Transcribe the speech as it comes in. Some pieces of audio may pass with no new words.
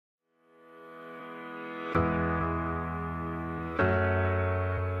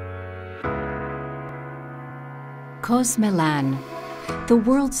Cosmelan, the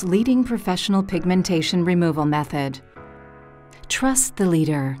world's leading professional pigmentation removal method. Trust the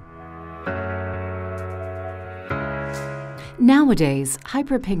leader. Nowadays,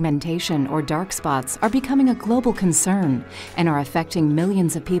 hyperpigmentation or dark spots are becoming a global concern and are affecting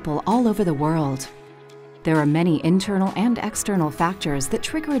millions of people all over the world. There are many internal and external factors that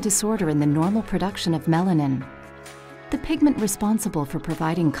trigger a disorder in the normal production of melanin, the pigment responsible for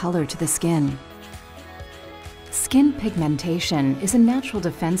providing color to the skin. Skin pigmentation is a natural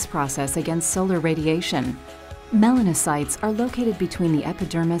defense process against solar radiation. Melanocytes are located between the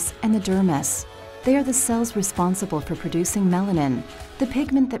epidermis and the dermis. They are the cells responsible for producing melanin, the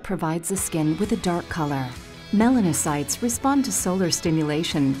pigment that provides the skin with a dark color. Melanocytes respond to solar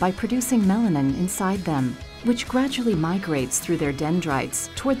stimulation by producing melanin inside them, which gradually migrates through their dendrites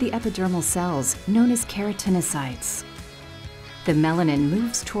toward the epidermal cells known as keratinocytes. The melanin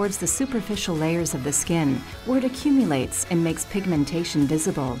moves towards the superficial layers of the skin, where it accumulates and makes pigmentation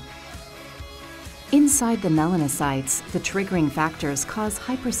visible. Inside the melanocytes, the triggering factors cause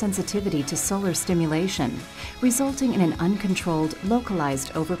hypersensitivity to solar stimulation, resulting in an uncontrolled,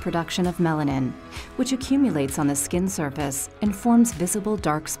 localized overproduction of melanin, which accumulates on the skin surface and forms visible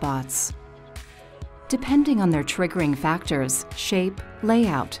dark spots. Depending on their triggering factors, shape,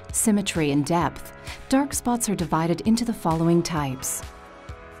 layout, symmetry, and depth, dark spots are divided into the following types.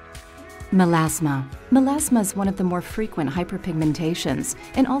 Melasma. Melasma is one of the more frequent hyperpigmentations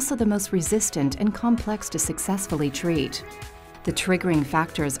and also the most resistant and complex to successfully treat. The triggering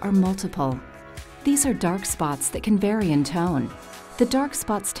factors are multiple. These are dark spots that can vary in tone. The dark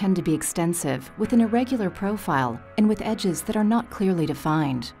spots tend to be extensive, with an irregular profile and with edges that are not clearly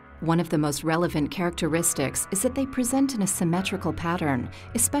defined. One of the most relevant characteristics is that they present in a symmetrical pattern,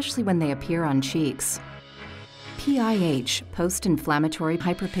 especially when they appear on cheeks. PIH, post-inflammatory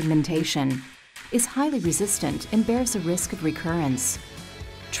hyperpigmentation, is highly resistant and bears a risk of recurrence.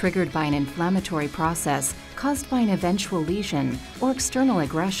 Triggered by an inflammatory process caused by an eventual lesion or external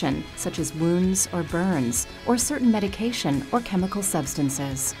aggression, such as wounds or burns, or certain medication or chemical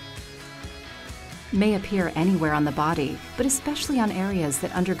substances. May appear anywhere on the body, but especially on areas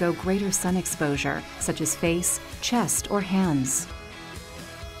that undergo greater sun exposure, such as face, chest, or hands.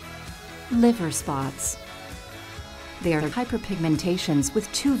 Liver spots. They are hyperpigmentations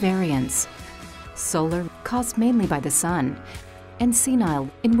with two variants: solar, caused mainly by the sun, and senile,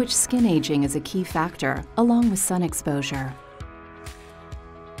 in which skin aging is a key factor, along with sun exposure.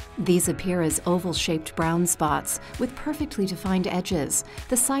 These appear as oval-shaped brown spots with perfectly defined edges,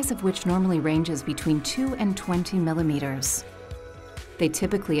 the size of which normally ranges between 2 and 20 millimeters. They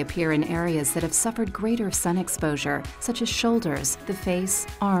typically appear in areas that have suffered greater sun exposure, such as shoulders, the face,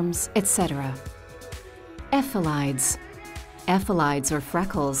 arms, etc. Ephelides. Ephelides, or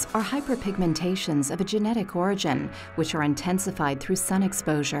freckles, are hyperpigmentations of a genetic origin, which are intensified through sun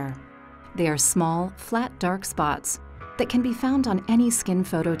exposure. They are small, flat dark spots that can be found on any skin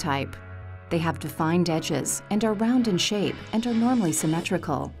phototype. They have defined edges and are round in shape and are normally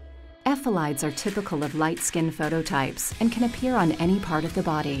symmetrical. Ephelides are typical of light skin phototypes and can appear on any part of the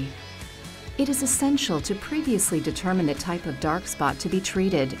body. It is essential to previously determine the type of dark spot to be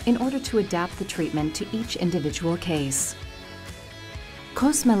treated in order to adapt the treatment to each individual case.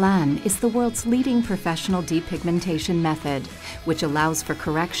 Cosmelan is the world's leading professional depigmentation method, which allows for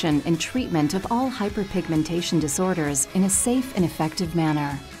correction and treatment of all hyperpigmentation disorders in a safe and effective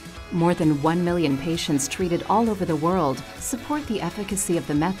manner. More than 1 million patients treated all over the world support the efficacy of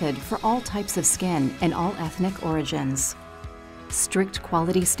the method for all types of skin and all ethnic origins. Strict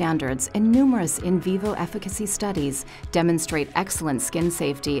quality standards and numerous in vivo efficacy studies demonstrate excellent skin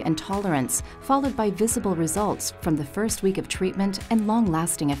safety and tolerance, followed by visible results from the first week of treatment and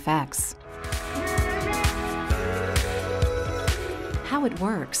long-lasting effects. How it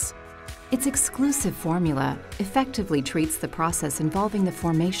works. Its exclusive formula effectively treats the process involving the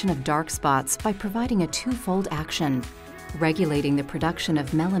formation of dark spots by providing a twofold action: regulating the production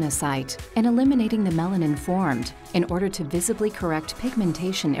of melanocyte and eliminating the melanin formed in order to visibly correct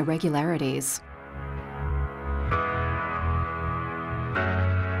pigmentation irregularities.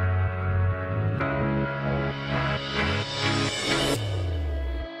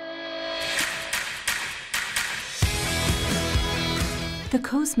 The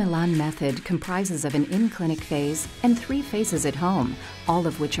Cosmelan method comprises of an in-clinic phase and 3 phases at home, all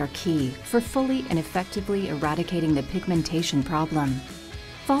of which are key for fully and effectively eradicating the pigmentation problem.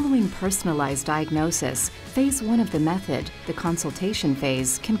 Following personalized diagnosis, phase 1 of the method, the consultation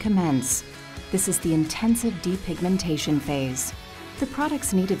phase, can commence. This is the intensive depigmentation phase. The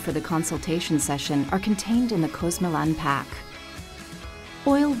products needed for the consultation session are contained in the Cosmelan pack.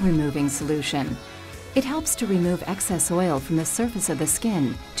 Oil removing solution. It helps to remove excess oil from the surface of the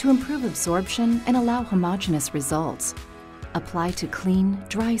skin to improve absorption and allow homogeneous results. Apply to clean,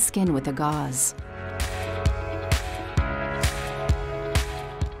 dry skin with a gauze.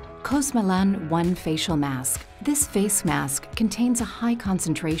 Cosmelan 1 Facial Mask. This face mask contains a high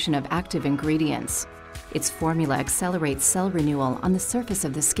concentration of active ingredients. Its formula accelerates cell renewal on the surface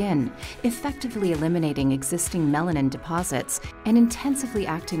of the skin, effectively eliminating existing melanin deposits and intensively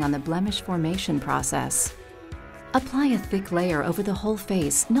acting on the blemish formation process. Apply a thick layer over the whole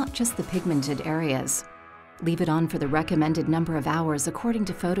face, not just the pigmented areas. Leave it on for the recommended number of hours according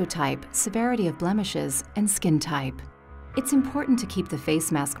to phototype, severity of blemishes, and skin type. It's important to keep the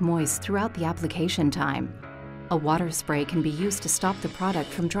face mask moist throughout the application time. A water spray can be used to stop the product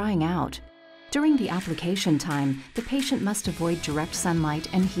from drying out. During the application time, the patient must avoid direct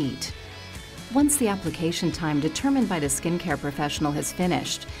sunlight and heat. Once the application time determined by the skincare professional has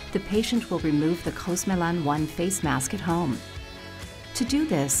finished, the patient will remove the Cosmelan 1 face mask at home. To do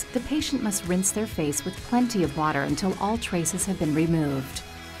this, the patient must rinse their face with plenty of water until all traces have been removed.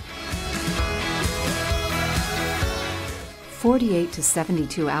 48 to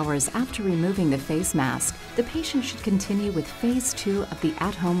 72 hours after removing the face mask, the patient should continue with phase 2 of the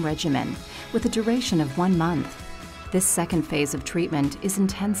at-home regimen, with a duration of 1 month. This second phase of treatment is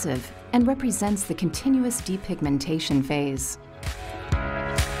intensive and represents the continuous depigmentation phase.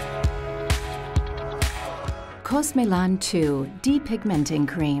 Cosmelan 2 Depigmenting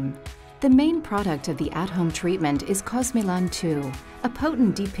Cream. The main product of the at-home treatment is Cosmelan 2, a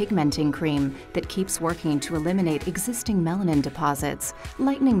potent depigmenting cream that keeps working to eliminate existing melanin deposits,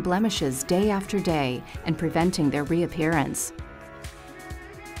 lightening blemishes day after day and preventing their reappearance.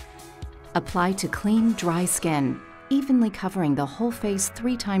 Apply to clean, dry skin, evenly covering the whole face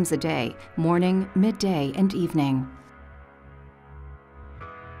 3 times a day, morning, midday, and evening.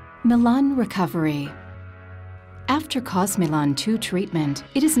 Melan Recovery. After Cosmelan 2 treatment,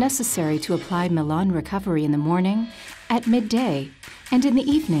 it is necessary to apply Melan Recovery in the morning, at midday, and in the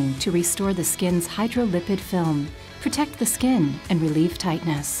evening to restore the skin's hydrolipid film, protect the skin, and relieve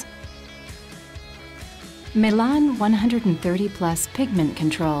tightness. Melan 130 Plus Pigment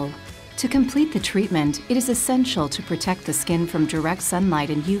Control. To complete the treatment, it is essential to protect the skin from direct sunlight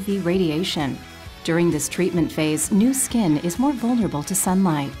and UV radiation. During this treatment phase, new skin is more vulnerable to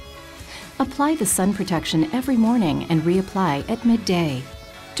sunlight. Apply the sun protection every morning and reapply at midday.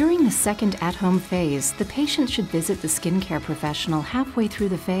 During the second at-home phase, the patient should visit the skincare professional halfway through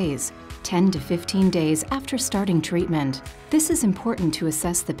the phase, 10 to 15 days after starting treatment. This is important to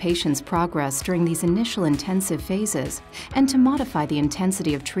assess the patient's progress during these initial intensive phases and to modify the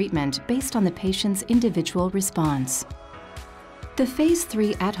intensity of treatment based on the patient's individual response. The Phase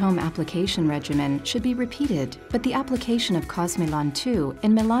 3 at-home application regimen should be repeated, but the application of Cosmelan 2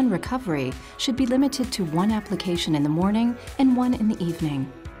 and Melan Recovery should be limited to 1 application in the morning and 1 in the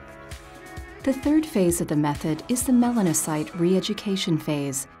evening. The third phase of the method is the melanocyte re-education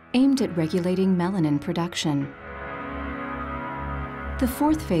phase, aimed at regulating melanin production. The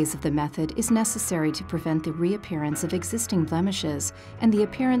fourth phase of the method is necessary to prevent the reappearance of existing blemishes and the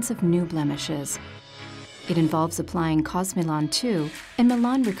appearance of new blemishes. It involves applying Cosmelan 2 and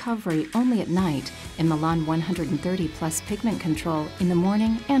Melan Recovery only at night and Melan 130 Plus Pigment Control in the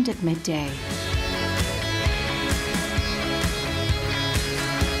morning and at midday.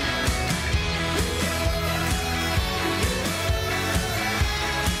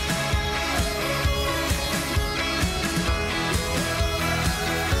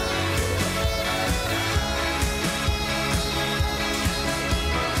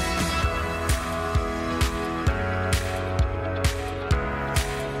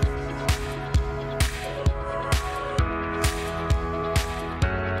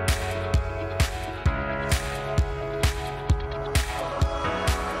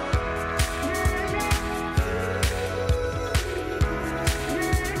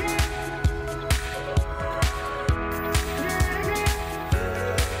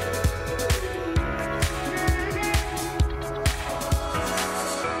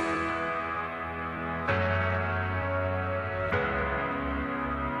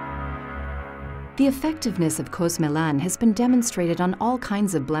 The effectiveness of Cosmelan has been demonstrated on all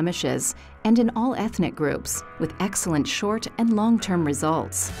kinds of blemishes and in all ethnic groups, with excellent short and long-term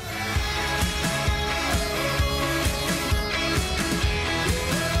results.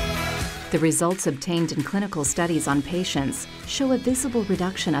 The results obtained in clinical studies on patients show a visible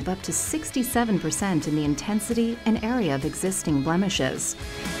reduction of up to 67% in the intensity and area of existing blemishes.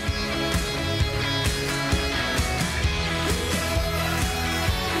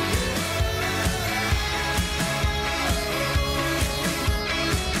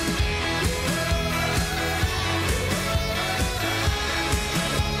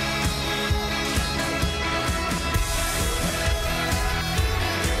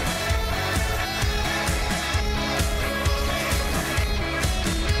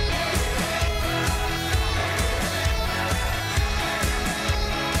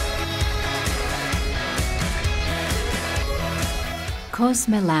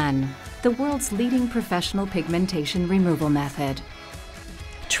 Cosmelan, the world's leading professional pigmentation removal method.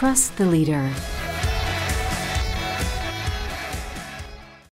 Trust the leader.